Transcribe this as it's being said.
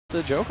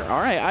the Joker. All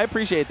right, I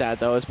appreciate that,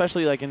 though,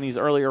 especially like in these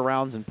earlier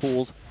rounds and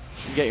pools.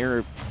 You get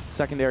your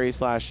secondary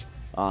slash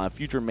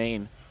future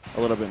main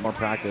a little bit more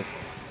practice.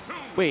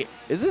 Wait,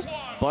 is this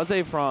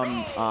Buzzeh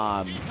from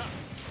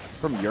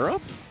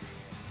Europe?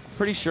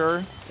 Pretty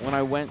sure when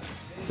I went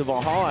to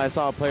Valhalla, I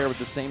saw a player with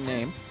the same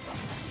name,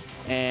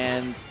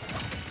 and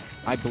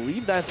I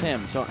believe that's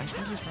him. So I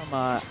think he's from,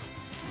 I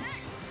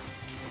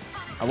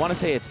want to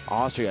say it's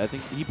Austria. I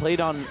think he played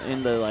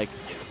in the like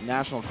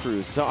national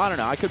cruise. So I don't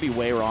know. I could be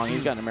way wrong.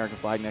 He's got an American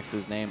flag next to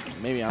his name.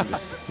 Maybe I'm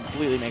just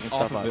completely making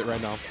stuff up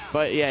right now.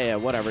 But yeah,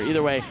 whatever.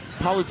 Either way,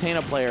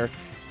 Palutena player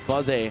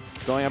Buzzeh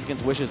going up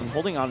against Wishes and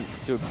holding on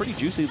to a pretty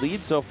juicy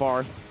lead so far.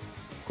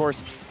 Of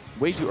course,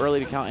 way too early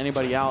to count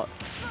anybody out.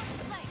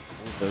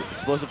 The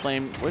explosive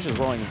flame, Wishes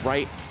rolling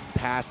right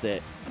past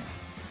it.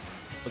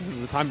 This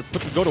is the time to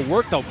go to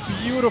work, though.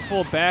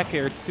 Beautiful back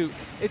air, too.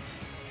 It's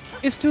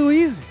too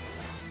easy.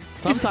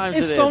 Sometimes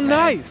it's it is, so man.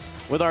 nice.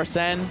 With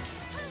Arsene,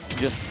 you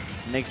just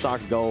make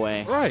stocks go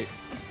away. Right.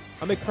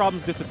 I make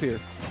problems disappear.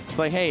 It's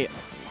like, hey,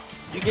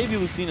 you gave you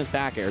Lucina's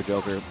back air,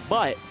 Joker,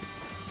 but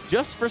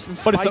just for some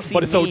spicy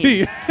but it's memes,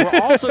 OD.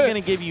 we're also going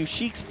to give you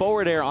Sheik's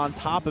forward air on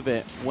top of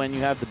it when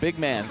you have the big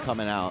man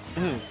coming out.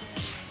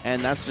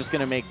 And that's just going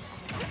to make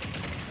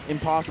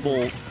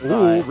impossible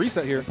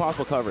reset here.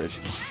 Impossible coverage.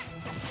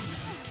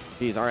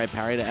 He's all right,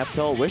 parry to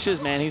F-tilt.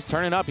 Wishes, man, he's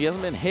turning up. He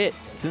hasn't been hit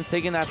since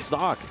taking that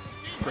stock.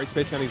 Great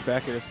spacing on these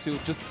back airs, too.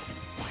 Just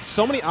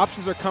so many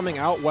options are coming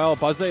out while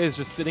Buzzeh is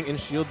just sitting in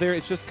shield there.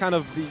 It's just kind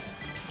of the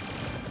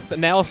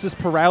analysis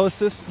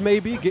paralysis,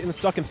 maybe, getting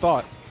stuck in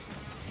thought.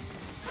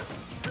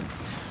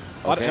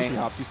 A lot of empty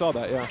hops. You saw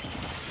that, yeah.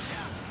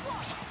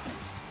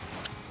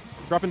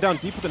 Dropping down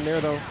deep with the nair,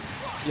 though.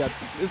 Yeah,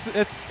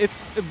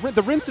 it's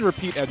the rinse and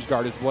repeat edge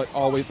guard is what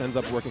always ends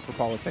up working for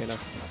Palutena.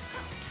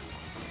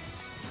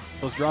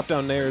 Those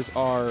drop-down nairs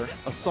are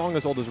a song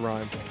as old as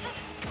rhyme.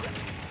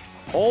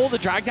 Oh, the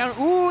drag down.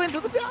 Ooh,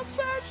 into the down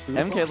smash.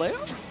 MK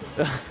layup.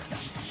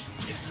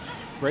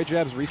 Great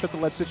jabs, reset the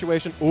ledge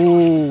situation.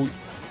 Ooh,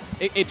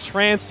 it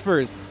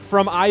transfers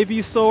from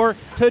Ivysaur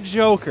to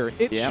Joker.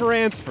 It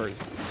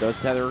transfers. Those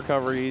tether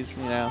recoveries,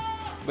 you know.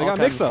 They got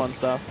mix-ups. Fun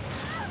stuff.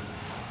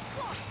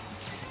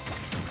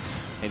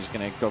 They're just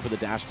going to go for the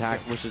dash attack,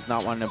 which is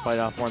not wanting to bite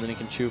off more than he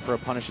can chew for a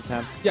punish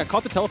attempt. Yeah,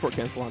 caught the teleport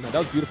cancel on that. That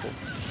was beautiful.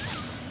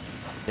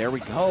 There we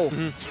go.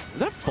 Is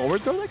that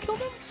forward throw that killed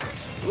him?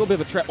 A little bit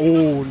of a trap.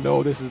 Oh,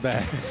 no, this is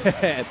bad.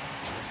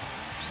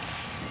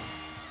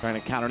 Trying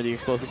to counter the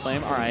explosive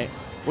flame. All right.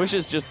 Wish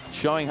is just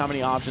showing how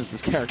many options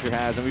this character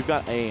has, and we've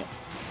got a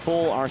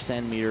full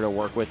Arsene meter to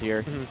work with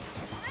here.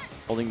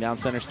 Holding down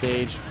center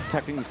stage,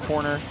 protecting the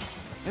corner.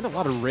 And a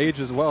lot of rage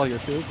as well here,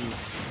 too.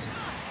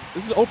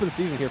 This is open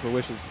season here for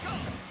Wishes.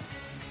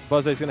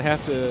 Buzzeh's going to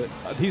have to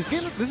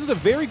this is a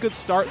very good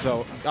start,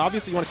 though.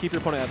 Obviously, you want to keep your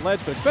opponent at ledge,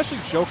 but especially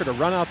Joker to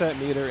run out that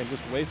meter and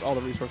just waste all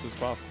the resources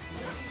possible.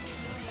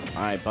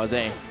 All right,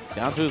 Buzzeh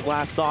down to his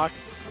last stock.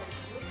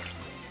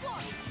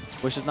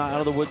 Wish is not out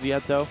of the woods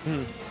yet, though.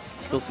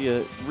 Still see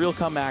a real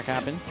comeback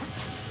happen.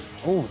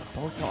 Oh, the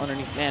forward tilt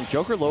underneath. Man,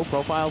 Joker low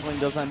profiles when he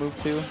does that move,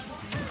 too.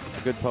 Such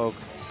a good poke.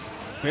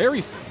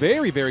 Very,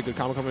 very, very good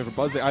combo coming for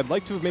Buzzeh. I'd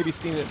like to have maybe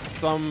seen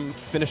some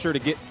finisher to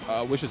get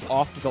Wishes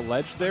off the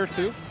ledge there,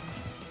 too.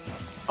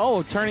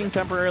 Oh, turning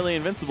temporarily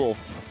invincible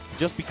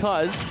just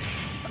because.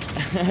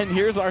 And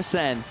here's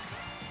Arsene.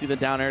 See the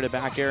down air to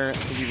back air. I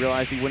think he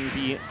realized he wouldn't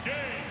be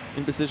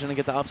in position to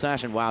get the up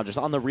smash. And wow, just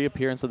on the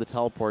reappearance of the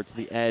teleport to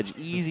the edge.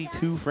 Easy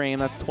 2-frame.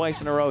 That's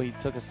twice in a row he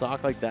took a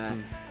stock like that.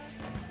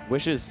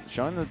 Wishes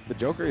showing that the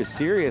Joker is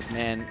serious,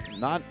 man.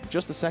 Not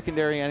just the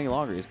secondary any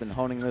longer. He's been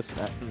honing this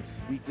at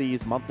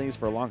weeklies, monthlies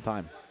for a long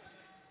time.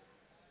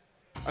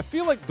 I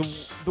feel like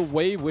the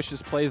way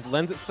Wishes plays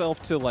lends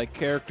itself to like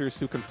characters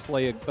who can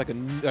play like a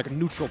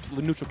neutral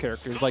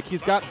characters. Like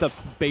he's got the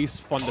base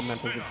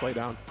fundamentals of play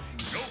down.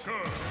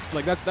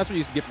 Like that's what you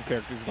used to get from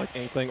characters like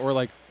Inkling or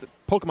like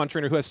Pokemon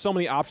Trainer who has so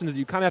many options that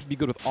you kind of have to be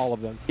good with all of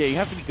them. Yeah, you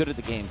have to be good at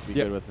the game to be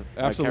good with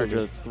a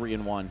character that's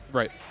 3-in-1.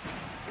 Right.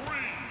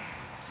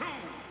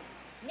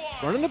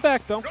 Running the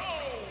back though.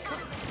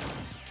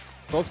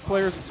 Both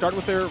players start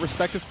with their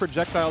respective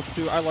projectiles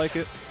too. I like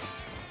it.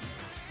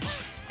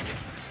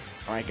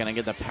 All right, gonna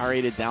get the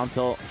parry to down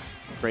tilt.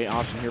 Great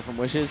option here from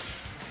Wishes.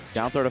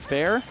 Down throw to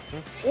fair.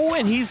 Oh,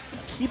 and he's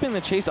keeping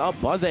the chase up.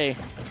 Buzzeh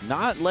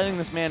not letting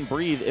this man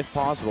breathe if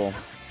possible.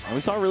 And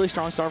we saw a really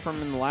strong start from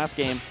him in the last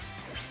game.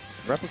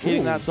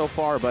 Replicating that so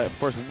far, but of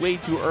course way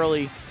too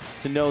early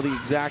to know the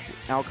exact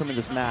outcome of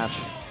this match.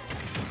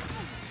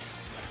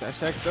 Dash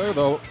attack there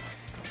though.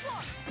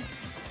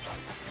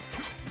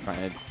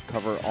 Trying to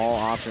cover all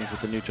options with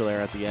the neutral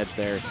air at the edge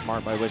there.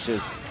 Smart by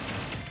Wishes.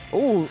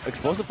 Oh,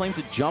 explosive flame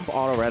to jump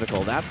auto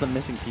reticle. That's the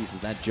missing piece,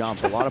 is that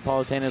jump. A lot of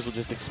Palutenas will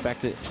just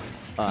expect it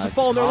to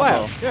fall in their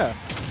lap. Yeah.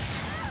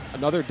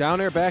 Another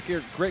down air, back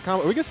air, great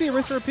combo. Are we gonna see a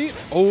rinse and repeat?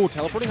 Oh,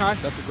 teleporting high.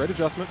 That's a great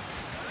adjustment.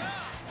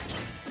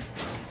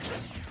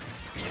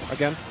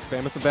 Again,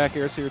 spamming some back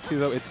airs here too,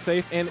 though. It's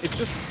safe, and it's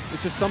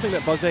just something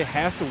that Buzzeh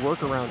has to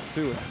work around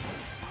too.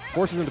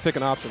 Forces him to pick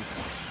an option.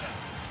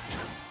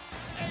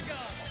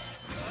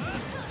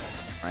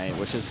 right,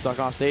 which is stuck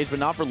off stage, but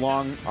not for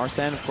long.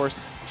 Arsene, of course,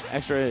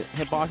 extra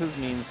hitboxes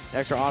means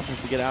extra options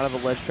to get out of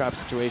a ledge trap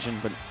situation,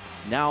 but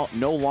now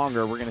no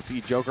longer. We're going to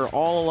see Joker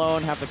all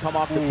alone, have to come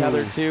off the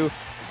tether too,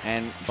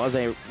 and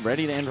Buzzeh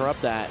ready to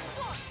interrupt that.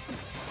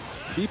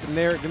 Deep in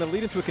there, going to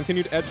lead into a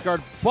continued edge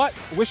guard, but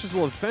Wishes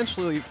will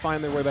eventually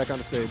find their way back on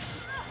the stage.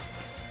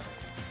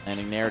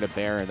 Landing Nair to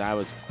Bear, that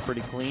was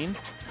pretty clean.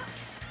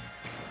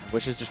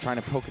 Wishes just trying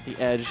to poke at the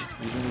edge,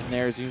 using these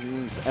Nairs,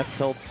 using these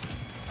F-tilts.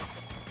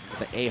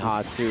 The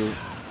AHA too,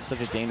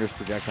 such a dangerous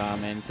projectile,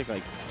 man. You take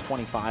like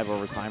 25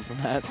 over time from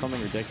that,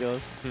 something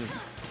ridiculous.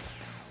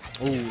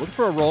 Ooh, looking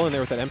for a roll in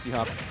there with that empty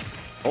hop.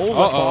 Oh, the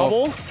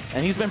bobble.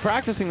 And he's been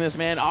practicing this,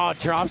 man. Oh,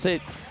 drops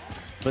it.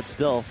 But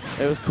still,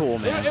 it was cool,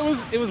 man.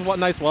 It was what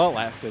nice while it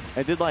lasted.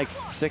 It did like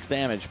 6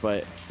 damage,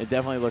 but it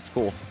definitely looked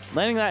cool.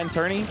 Landing that in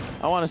tourney,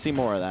 I want to see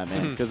more of that,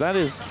 man, because that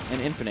is an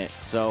infinite.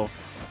 So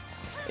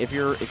if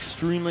you're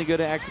extremely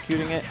good at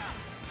executing it,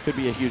 could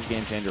be a huge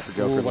game changer for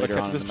Joker later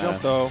on in the meta.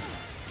 Jump, though.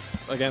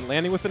 Again,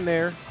 landing with the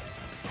Nair.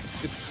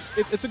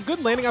 It's a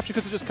good landing option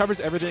because it just covers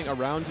everything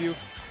around you.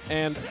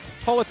 And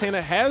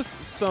Palutena has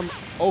some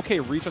okay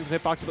reach on some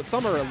hitboxes, but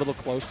some are a little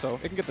close, so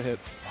it can get the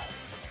hits.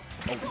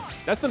 Oh,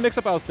 that's the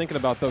mix-up I was thinking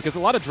about, though, because a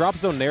lot of drop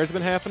zone Nairs have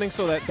been happening,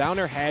 so that down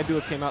air had to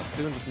have came out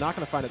soon. Just not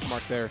going to find its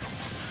mark there.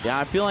 Yeah,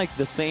 I feel like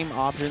the same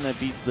option that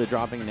beats the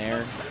dropping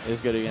Nair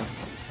is good against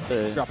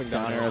the dropping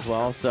down air as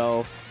well.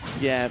 So,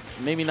 yeah,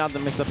 maybe not the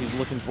mix-up he's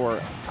looking for.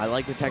 I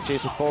like the tech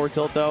chase with forward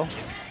tilt, though.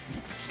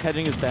 Just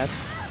hedging his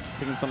bets,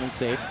 picking something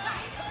safe.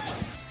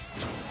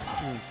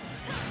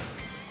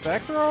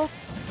 Back throw?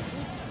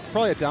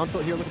 Probably a down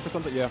tilt here, looking for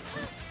something. Yeah.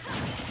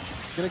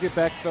 Gonna get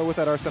back, though, with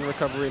that Arsene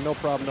recovery. No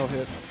problem, no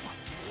hits.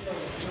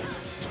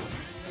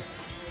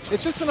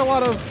 It's just been a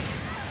lot of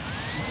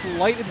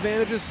slight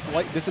advantages,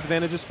 slight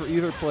disadvantages for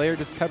either player,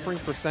 just peppering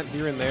percent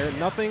here and there.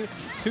 Nothing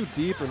too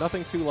deep or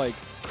nothing too, like,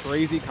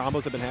 crazy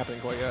combos have been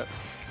happening quite yet.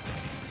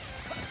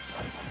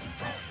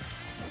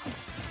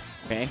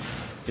 Okay,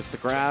 gets the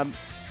grab,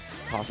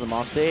 tosses him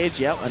off stage.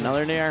 Yep,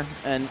 another Nair.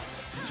 And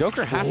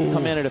Joker has to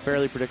come in at a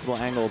fairly predictable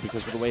angle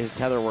because of the way his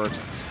tether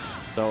works.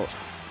 So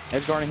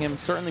edge guarding him,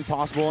 certainly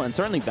possible and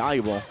certainly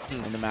valuable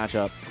in the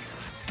matchup.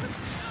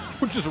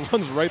 Just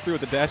runs right through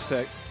with the dash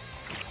tech.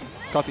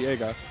 Caught the A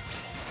guy.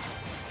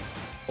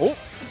 Oh,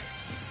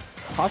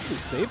 possibly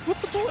saved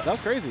with the bullet? That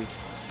was crazy.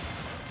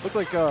 Looked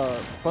like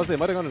Buzzeh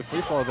might have gone into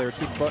free fall there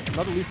too, but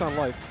another lease on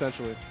life,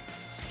 potentially.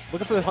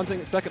 Looking for the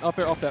hunting second up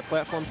air off that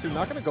platform too.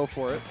 Not going to go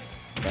for it.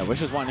 Yeah,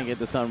 Wishes wanting to get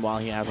this done while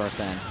he has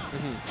Arsene.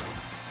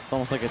 It's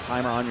almost like a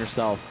timer on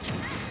yourself.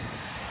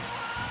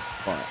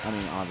 Well, I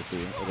mean,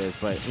 obviously it is,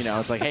 but, you know,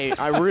 it's like, hey,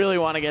 I really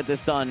want to get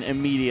this done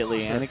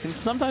immediately. And it can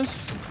sometimes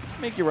just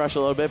make you rush a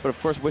little bit, but of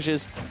course,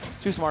 Wishes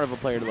too smart of a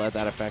player to let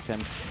that affect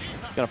him.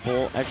 He's got a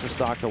full extra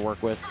stock to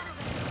work with.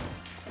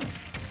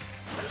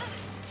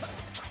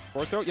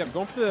 Forward throw? Yep,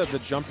 going for the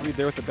jump read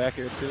there with the back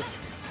air, too.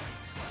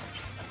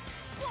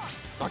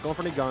 Not going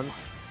for any guns.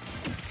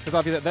 Because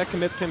obviously that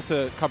commits him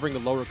to covering the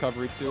low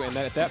recovery, too, and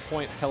that at that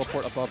point,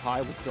 teleport above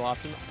high was still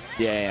optional.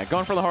 Yeah,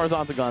 going for the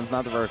horizontal guns,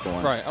 not the vertical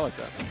ones. Right, I like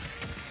that.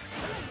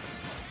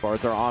 Forward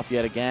throw off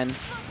yet again.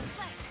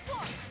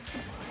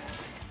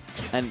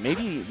 And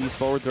maybe these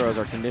forward throws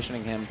are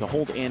conditioning him to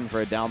hold in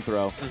for a down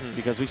throw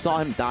because we saw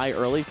him die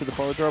early to the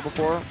forward throw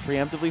before,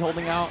 preemptively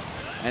holding out.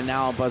 And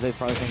now Buzzeh's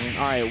probably thinking,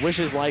 all right,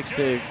 Wishes likes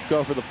to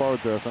go for the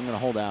forward throw, so I'm going to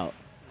hold out.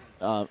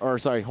 Or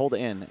sorry, hold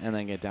in and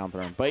then get down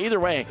thrown. But either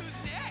way,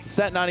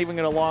 set not even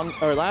going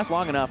to last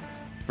long enough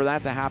for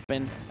that to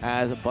happen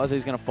as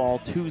Buzzeh's going to fall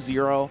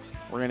 2-0.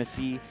 We're going to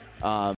see